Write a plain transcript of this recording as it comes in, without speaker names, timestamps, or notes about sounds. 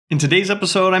In today's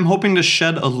episode, I'm hoping to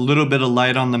shed a little bit of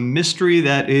light on the mystery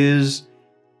that is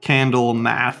candle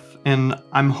math. And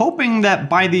I'm hoping that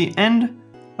by the end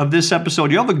of this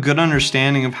episode, you'll have a good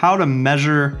understanding of how to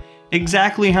measure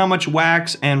exactly how much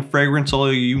wax and fragrance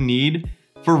oil you need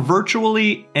for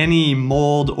virtually any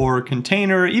mold or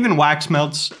container, even wax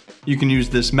melts. You can use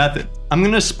this method. I'm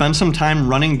gonna spend some time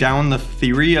running down the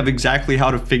theory of exactly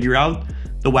how to figure out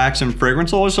the wax and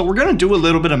fragrance oil. So we're gonna do a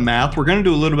little bit of math. We're gonna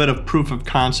do a little bit of proof of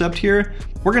concept here.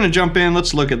 We're gonna jump in,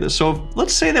 let's look at this. So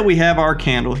let's say that we have our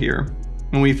candle here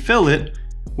and we fill it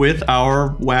with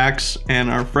our wax and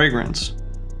our fragrance.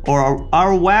 Or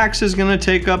our wax is gonna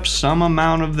take up some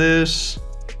amount of this.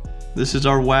 This is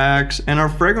our wax, and our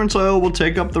fragrance oil will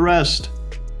take up the rest.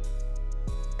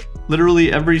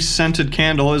 Literally every scented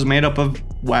candle is made up of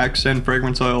wax and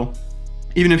fragrance oil.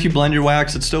 Even if you blend your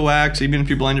wax, it's still wax. Even if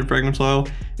you blend your fragrance oil,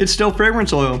 it's still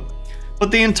fragrance oil. But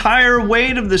the entire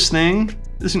weight of this thing,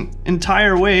 this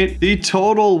entire weight, the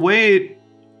total weight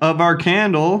of our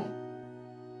candle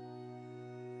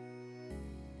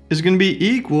is going to be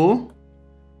equal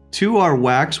to our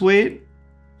wax weight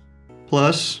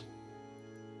plus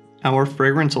our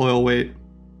fragrance oil weight.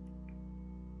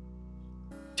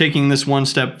 Taking this one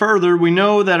step further, we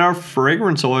know that our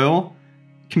fragrance oil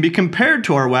can be compared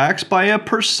to our wax by a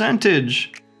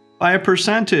percentage.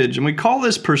 And we call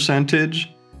this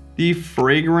percentage the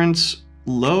fragrance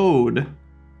load.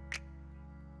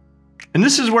 And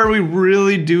this is where we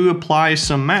really do apply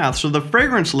some math. So the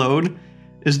fragrance load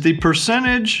is the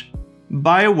percentage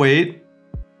by weight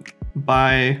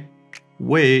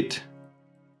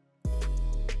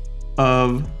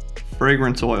of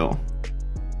fragrance oil.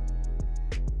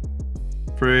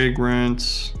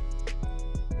 Fragrance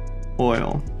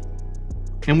oil.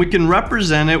 And we can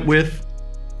represent it with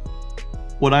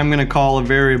what I'm going to call a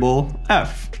variable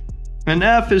f. And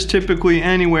f is typically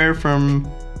anywhere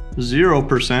from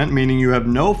 0%, meaning you have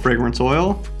no fragrance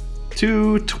oil,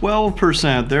 to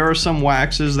 12%. There are some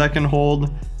waxes that can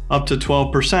hold up to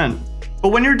 12%. But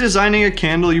when you're designing a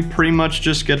candle, you pretty much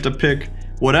just get to pick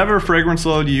whatever fragrance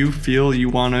load you feel you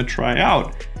want to try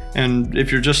out. And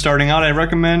if you're just starting out, I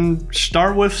recommend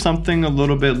start with something a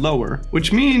little bit lower,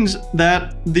 which means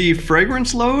that the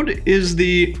fragrance load is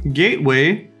the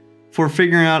gateway for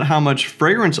figuring out how much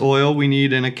fragrance oil we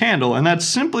need in a candle. And that's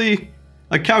simply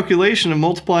a calculation of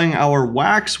multiplying our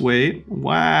wax weight,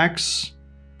 wax,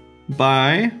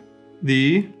 by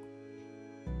the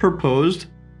proposed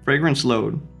fragrance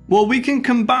load. Well, we can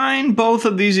combine both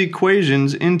of these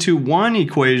equations into one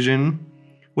equation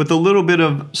with a little bit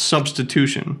of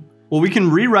substitution. Well, we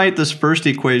can rewrite this first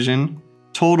equation,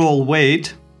 total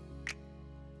weight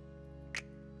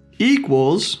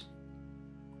equals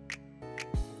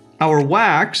our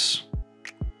wax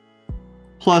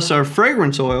plus our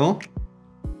fragrance oil.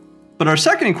 But our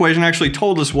second equation actually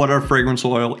told us what our fragrance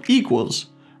oil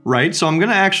equals, right? So I'm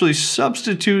gonna actually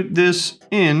substitute this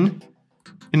in,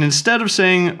 and instead of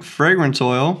saying fragrance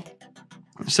oil,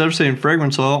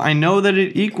 I know that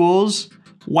it equals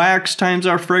wax times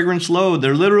our fragrance load.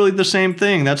 They're literally the same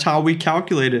thing. That's how we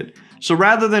calculate it. So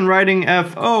rather than writing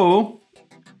FO,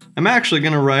 I'm actually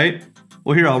going to write,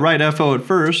 well here, I'll write FO at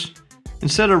first.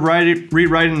 Instead of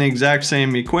rewriting the exact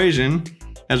same equation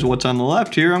as what's on the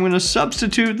left here, I'm going to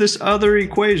substitute this other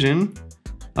equation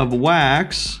of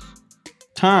wax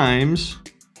times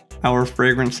our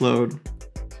fragrance load.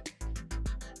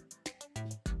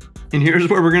 And here's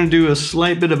where we're going to do a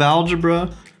slight bit of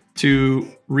algebra to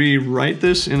rewrite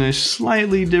this in a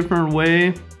slightly different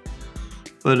way.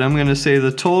 But I'm going to say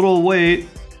the total weight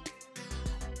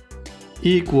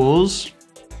equals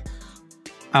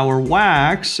our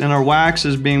wax, and our wax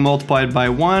is being multiplied by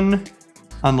 1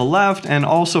 on the left and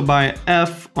also by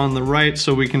F on the right,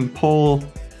 so we can pull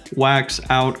wax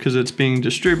out because it's being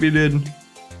distributed.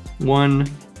 1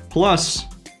 plus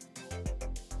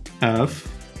F.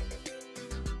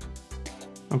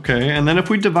 Okay, and then if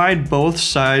we divide both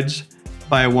sides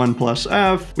by 1 plus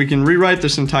F, we can rewrite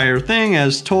this entire thing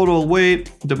as total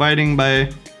weight dividing by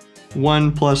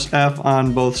 1 plus F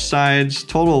on both sides.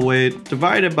 Total weight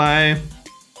divided by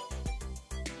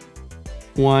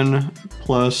 1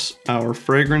 plus our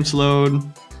fragrance load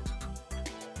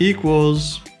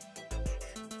equals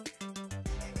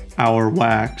our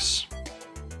wax.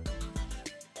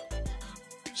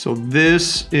 So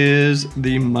this is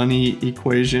the money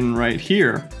equation right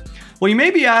here. Well, you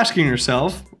may be asking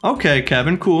yourself, okay,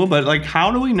 Kevin, cool, but like, how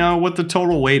do we know what the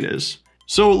total weight is?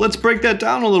 So let's break that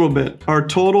down a little bit. Our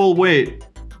total weight.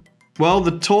 Well,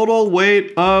 the total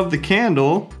weight of the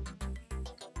candle,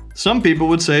 some people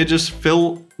would say just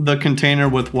fill the container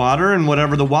with water, and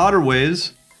whatever the water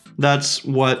weighs, that's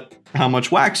what how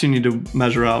much wax you need to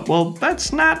measure out. Well,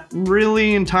 that's not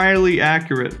really entirely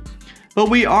accurate. But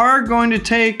we are going to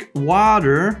take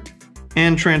water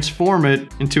and transform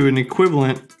it into an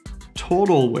equivalent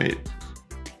total weight.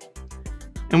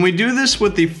 And we do this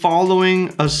with the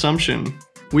following assumption.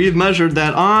 We've measured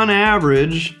that on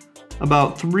average,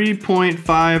 about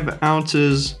 3.5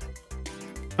 ounces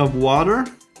of water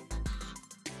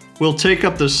will take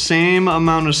up the same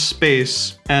amount of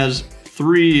space as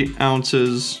 3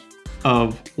 ounces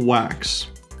of wax.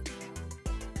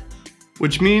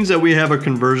 Which means that we have a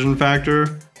conversion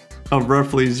factor of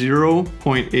roughly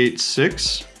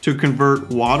 0.86 to convert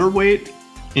water weight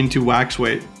into wax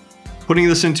weight. Putting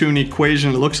this into an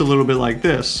equation, it looks a little bit like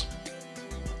this.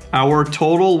 Our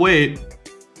total weight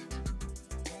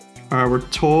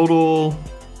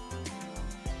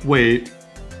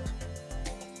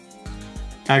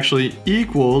actually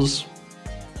equals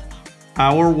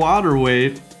our water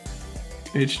weight,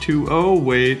 H2O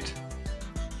weight,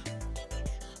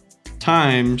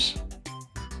 times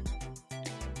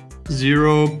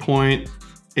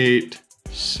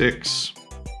 0.86.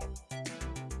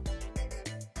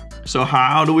 So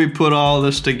how do we put all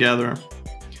this together?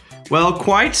 Well,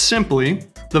 quite simply,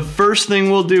 the first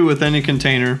thing we'll do with any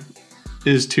container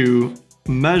is to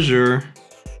measure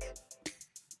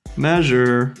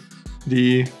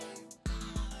the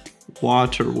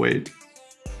water weight.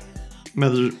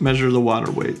 Measure the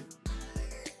water weight.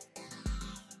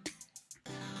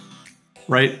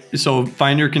 Right? So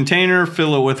find your container,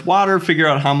 fill it with water, figure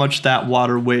out how much that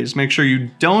water weighs. Make sure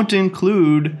you don't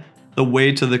include the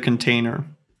weight of the container.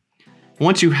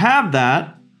 Once you have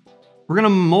that, we're going to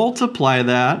multiply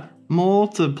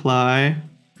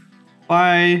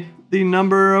by the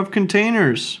number of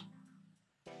containers.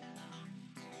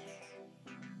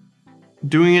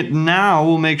 Doing it now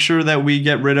will make sure that we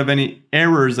get rid of any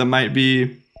errors that might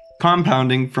be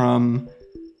compounding from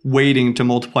waiting to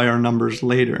multiply our numbers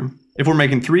later. If we're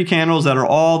making 3 candles that are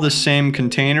all the same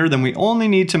container, then we only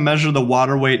need to measure the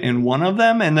water weight in one of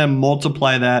them and then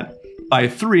multiply that by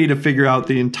 3 to figure out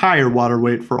the entire water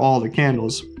weight for all the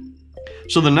candles.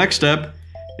 So the next step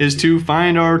is to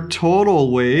find our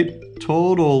total weight.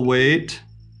 Total weight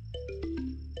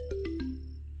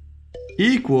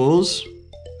equals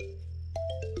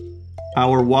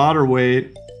our water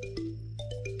weight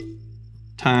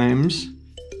times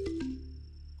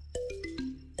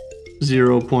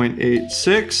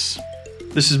 0.86.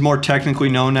 This is more technically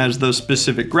known as the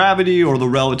specific gravity or the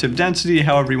relative density,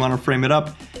 however you want to frame it up.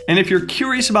 And if you're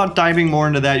curious about diving more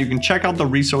into that, you can check out the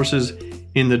resources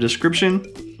in the description.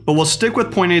 But we'll stick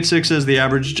with 0.86 as the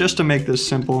average just to make this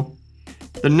simple.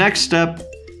 The next step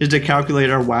is to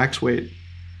calculate our wax weight.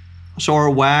 So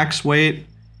our wax weight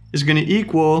is going to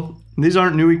equal, these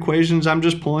aren't new equations, I'm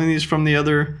just pulling these from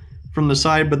the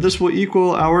side, but this will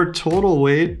equal our total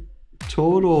weight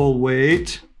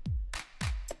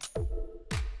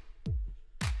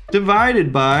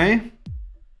divided by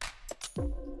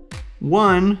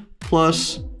 1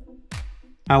 plus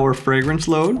our fragrance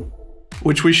load,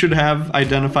 which we should have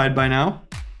identified by now.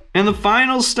 And the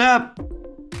final step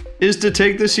is to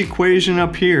take this equation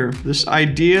up here, this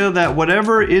idea that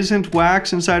whatever isn't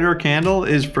wax inside our candle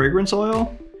is fragrance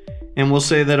oil, and we'll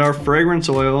say that our fragrance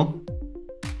oil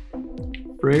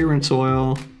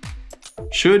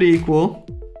should equal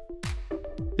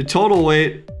the total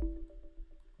weight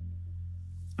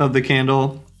of the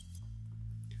candle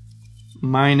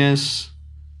minus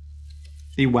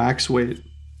the wax weight.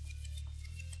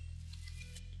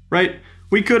 Right?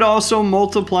 We could also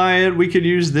multiply it. We could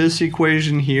use this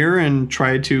equation here and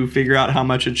try to figure out how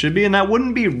much it should be, and that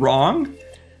wouldn't be wrong,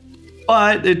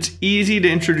 but it's easy to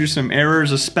introduce some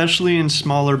errors, especially in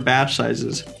smaller batch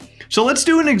sizes. So let's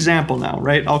do an example now,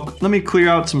 right? Let me clear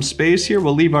out some space here.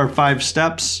 We'll leave our 5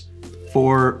 steps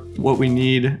for what we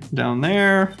need down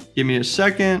there. Give me a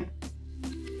second.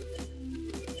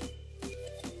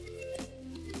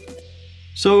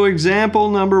 So example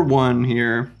number 1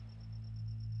 here.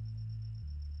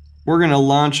 We're going to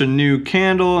launch a new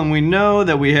candle, and we know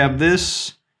that we have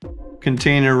this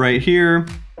container right here.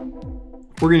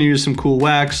 We're going to use some cool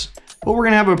wax, but we're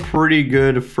going to have a pretty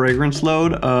good fragrance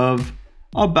load of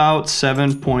about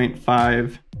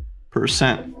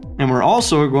 7.5%. And we're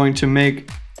also going to make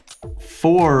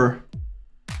 4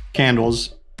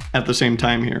 candles at the same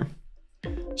time here.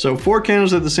 So 4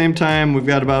 candles at the same time, we've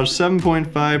got about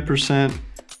 7.5%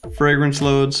 fragrance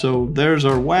load. So there's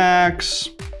our wax.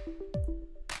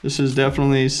 This is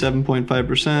definitely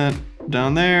 7.5%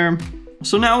 down there.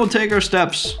 So now we'll take our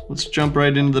steps. Let's jump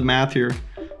right into the math here.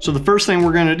 So the first thing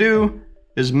we're gonna do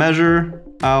is measure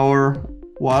our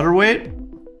water weight.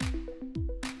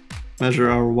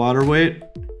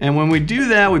 And when we do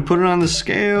that, we put it on the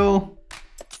scale.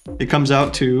 It comes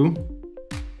out to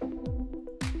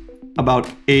about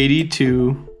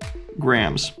 82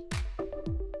 grams.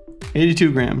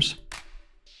 82 grams.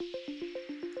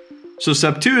 So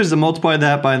step 2 is to multiply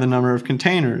that by the number of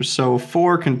containers. So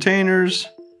 4 containers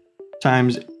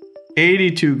times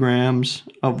 82 grams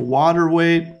of water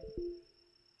weight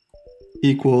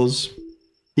equals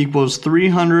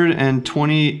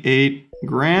 328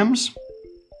 grams.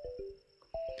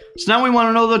 So now we want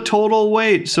to know the total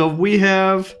weight. So we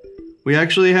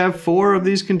actually have 4 of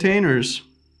these containers.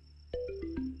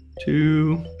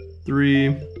 2,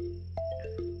 3,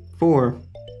 4.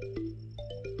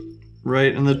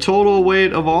 Right, and the total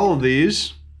weight of all of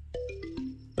these,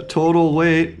 the total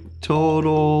weight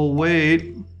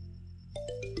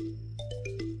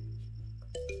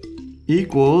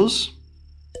equals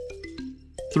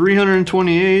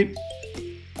 328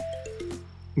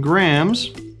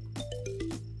 grams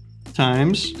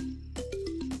times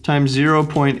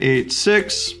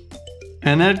 0.86,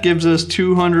 and that gives us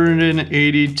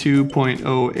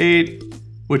 282.08,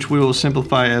 which we will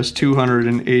simplify as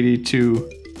 282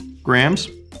 grams.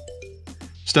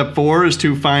 Step 4 is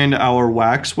to find our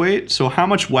wax weight. So how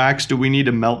much wax do we need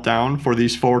to melt down for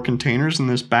these 4 containers in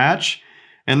this batch?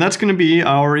 And that's going to be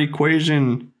our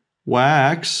equation.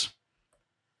 Wax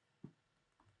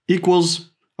equals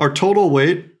our total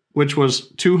weight, which was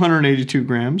 282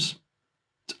 grams.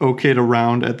 It's okay to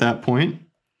round at that point.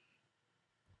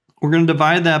 We're going to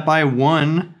divide that by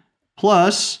 1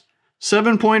 plus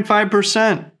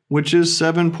 7.5%, which is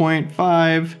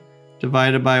 7.5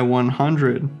 divided by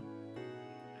 100.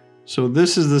 So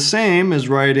this is the same as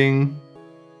writing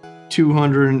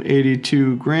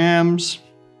 282 grams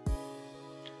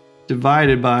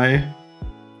divided by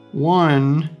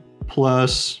 1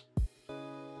 plus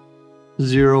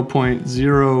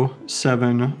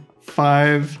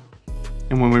 0.075.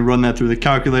 And when we run that through the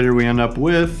calculator, we end up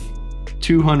with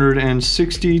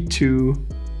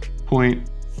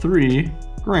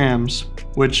 262.3 grams,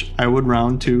 which I would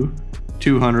round to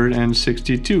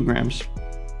 262 grams.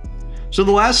 So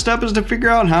the last step is to figure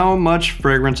out how much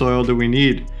fragrance oil do we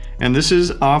need. And this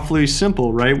is awfully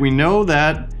simple, right? We know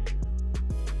that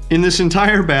in this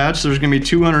entire batch, there's gonna be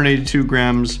 282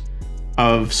 grams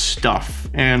of stuff,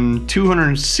 and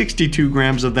 262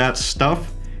 grams of that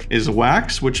stuff is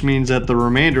wax, which means that the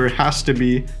remainder has to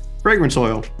be fragrance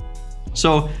oil.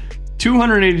 So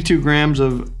 282 grams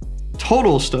of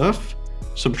total stuff,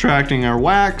 subtracting our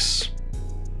wax,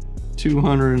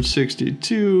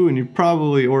 262, and you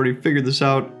probably already figured this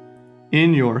out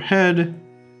in your head,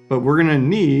 but we're gonna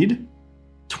need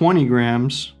 20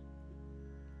 grams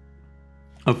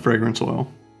of fragrance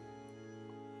oil.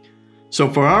 So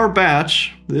for our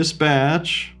batch, this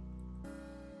batch,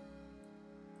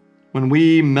 when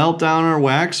we melt down our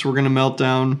wax, we're gonna melt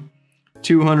down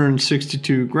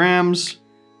 262 grams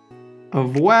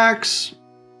of wax,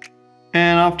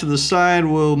 and off to the side,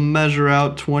 we'll measure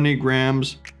out 20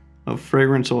 grams of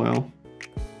fragrance oil.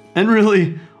 And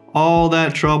really, all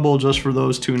that trouble just for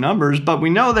those 2 numbers, but we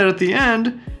know that at the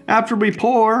end, after we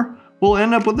pour, we'll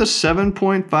end up with a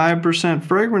 7.5%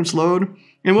 fragrance load,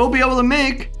 and we'll be able to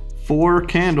make 4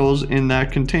 candles in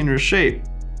that container shape.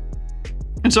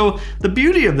 And so the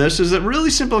beauty of this is it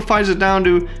really simplifies it down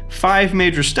to 5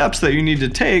 major steps that you need to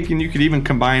take, and you could even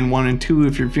combine 1 and 2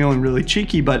 if you're feeling really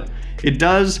cheeky, but it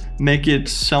does make it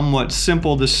somewhat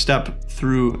simple to step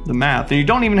through the math. And you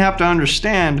don't even have to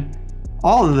understand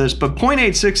all of this, but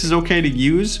 0.86 is okay to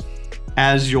use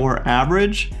as your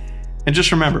average. And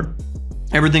just remember,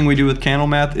 everything we do with candle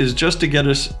math is just to get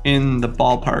us in the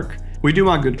ballpark. We do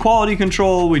want good quality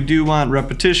control, we do want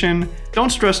repetition. Don't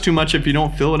stress too much if you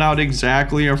don't fill it out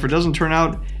exactly or if it doesn't turn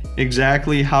out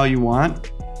exactly how you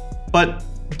want. But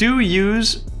do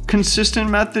use consistent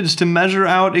methods to measure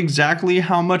out exactly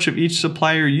how much of each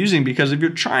supply you're using, because if you're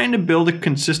trying to build a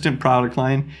consistent product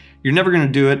line, you're never going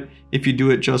to do it if you do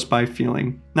it just by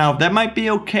feeling. Now, that might be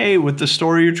okay with the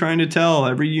story you're trying to tell.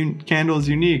 Every candle is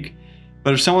unique.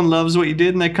 But if someone loves what you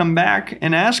did and they come back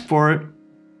and ask for it,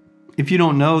 if you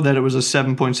don't know that it was a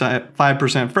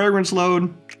 7.5% fragrance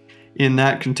load in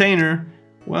that container,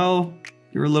 well,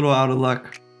 you're a little out of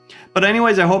luck. But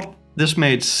anyways, I hope this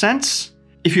made sense.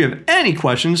 If you have any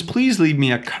questions, please leave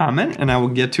me a comment and I will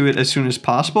get to it as soon as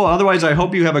possible. Otherwise, I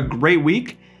hope you have a great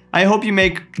week. I hope you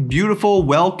make beautiful,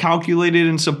 well-calculated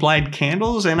and supplied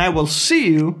candles, and I will see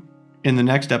you in the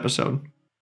next episode.